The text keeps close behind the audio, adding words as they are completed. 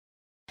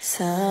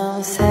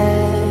Some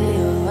say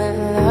you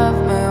will love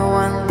me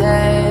one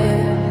day,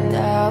 and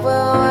I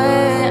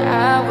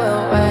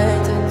will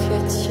wait to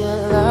get your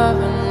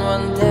loving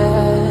one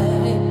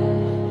day.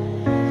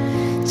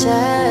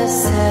 Just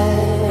say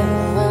you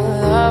will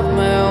love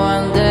me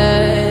one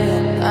day,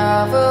 and I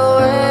will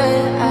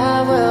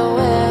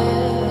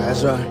wait.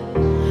 That's right.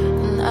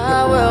 And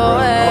I will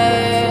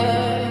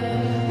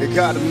wait. They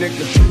got a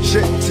nigga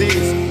shedding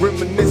tears,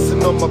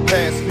 reminiscing on my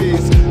past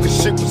fears.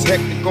 Cause shit was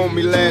hectic on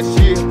me last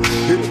year.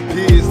 It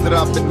appears that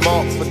I've been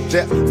marked for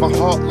death. My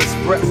heartless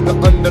breath, the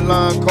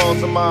underlying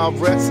cause of my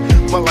arrest.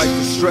 My life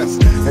is stress,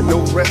 and no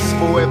rest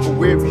forever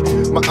weary.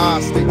 My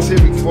eyes stay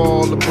teary for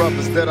all the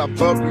brothers that I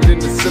buried in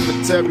the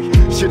cemetery.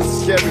 Shit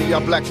is scary,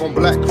 our black on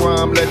black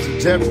crime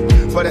legendary,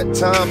 but at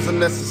times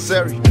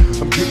unnecessary.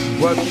 I'm getting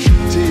worried,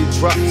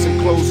 teardrops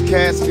and closed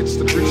caskets.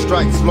 The 3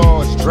 strikes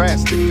law is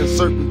drastic and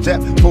certain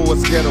death for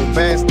us ghetto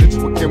bastards.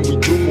 What can we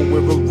do when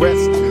we're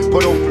arrested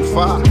but open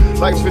fire?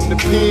 Life in the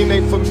pen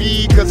ain't for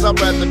me, cause I'd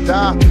rather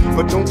die.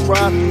 But don't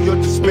cry through your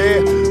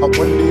despair. I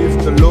wonder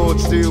if the Lord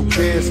still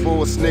cares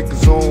for us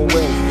niggas on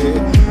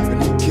welfare.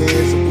 And who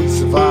cares if we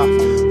survive?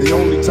 The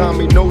only time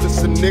he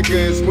notice a nigga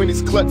is when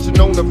he's clutching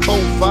on the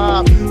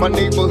 4-5. My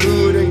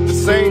neighborhood ain't the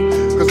same,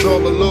 cause all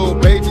the little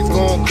babies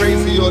going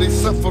crazy or they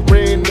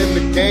suffering in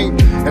the game.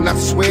 And I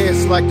swear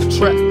it's like a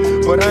trap,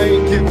 but I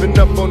ain't giving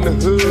up on the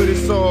hood.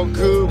 It's all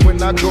good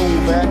when I go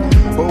back.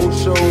 Both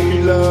show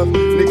me love,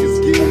 niggas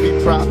give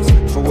me props.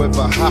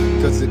 Forever hot,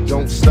 cause it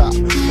don't stop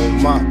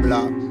on my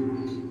block.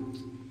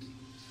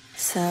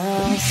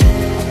 Some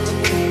say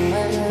you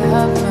will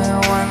love me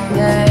one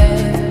day,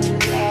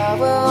 I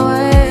will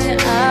wait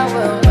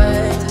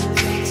to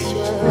get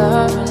your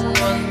loving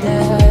one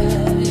day.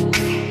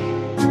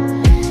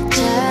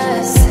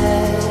 Just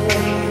say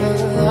you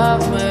will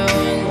love me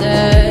one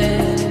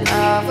day, I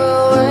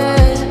will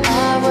wait, and I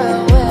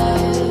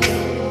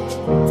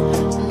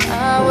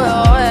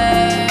will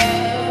wait.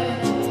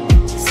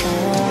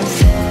 Some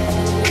say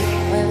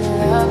you will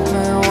love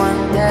me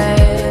one day,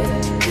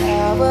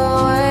 I will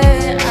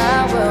wait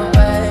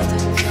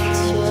to get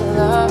your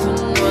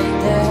loving one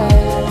day.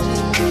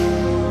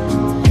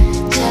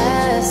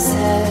 Just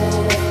say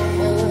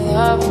you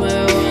love me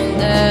one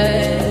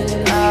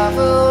day, I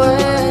will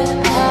wait,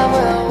 and I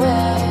will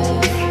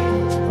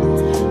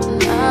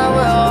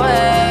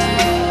wait.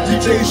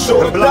 DJ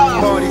Shota. Block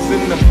parties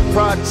in the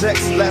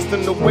projects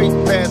lasting the wait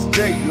past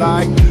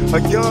daylight. A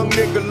young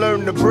nigga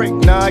learned to break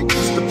night.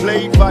 Used to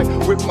play fight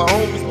with my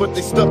homies, but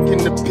they stuck in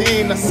the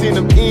pen. I seen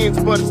them ends,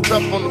 but it's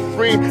tough on the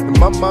friend. In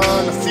my mind,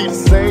 I see the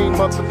same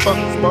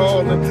motherfuckers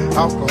ballin'.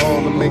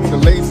 Alcohol to make the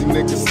lazy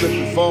niggas slip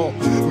and fall.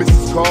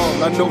 Mrs.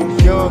 Carl, I know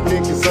the young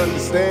niggas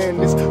understand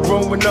this.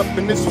 Growing up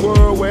in this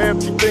world where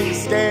everything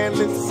is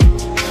scandalous.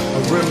 I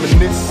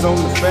reminisce on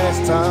the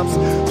fast times,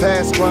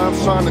 past crimes,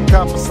 trying to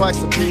cop a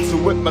slice of pizza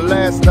with my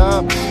last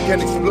dime.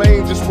 Can't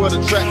explain just what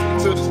attracts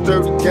me to this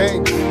dirty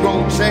game.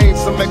 Gon' change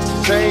some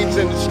extra change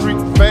in the street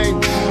of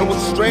fame. And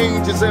what's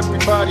strange is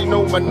everybody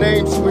know my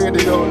name, swear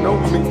they all know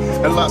me.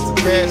 And lots of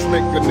cash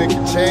make a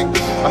nigga change.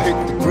 I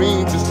hit the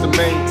green just to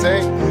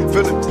maintain.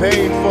 Feeling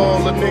pain for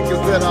all the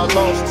niggas that I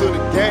lost to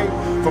the game.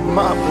 From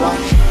my block.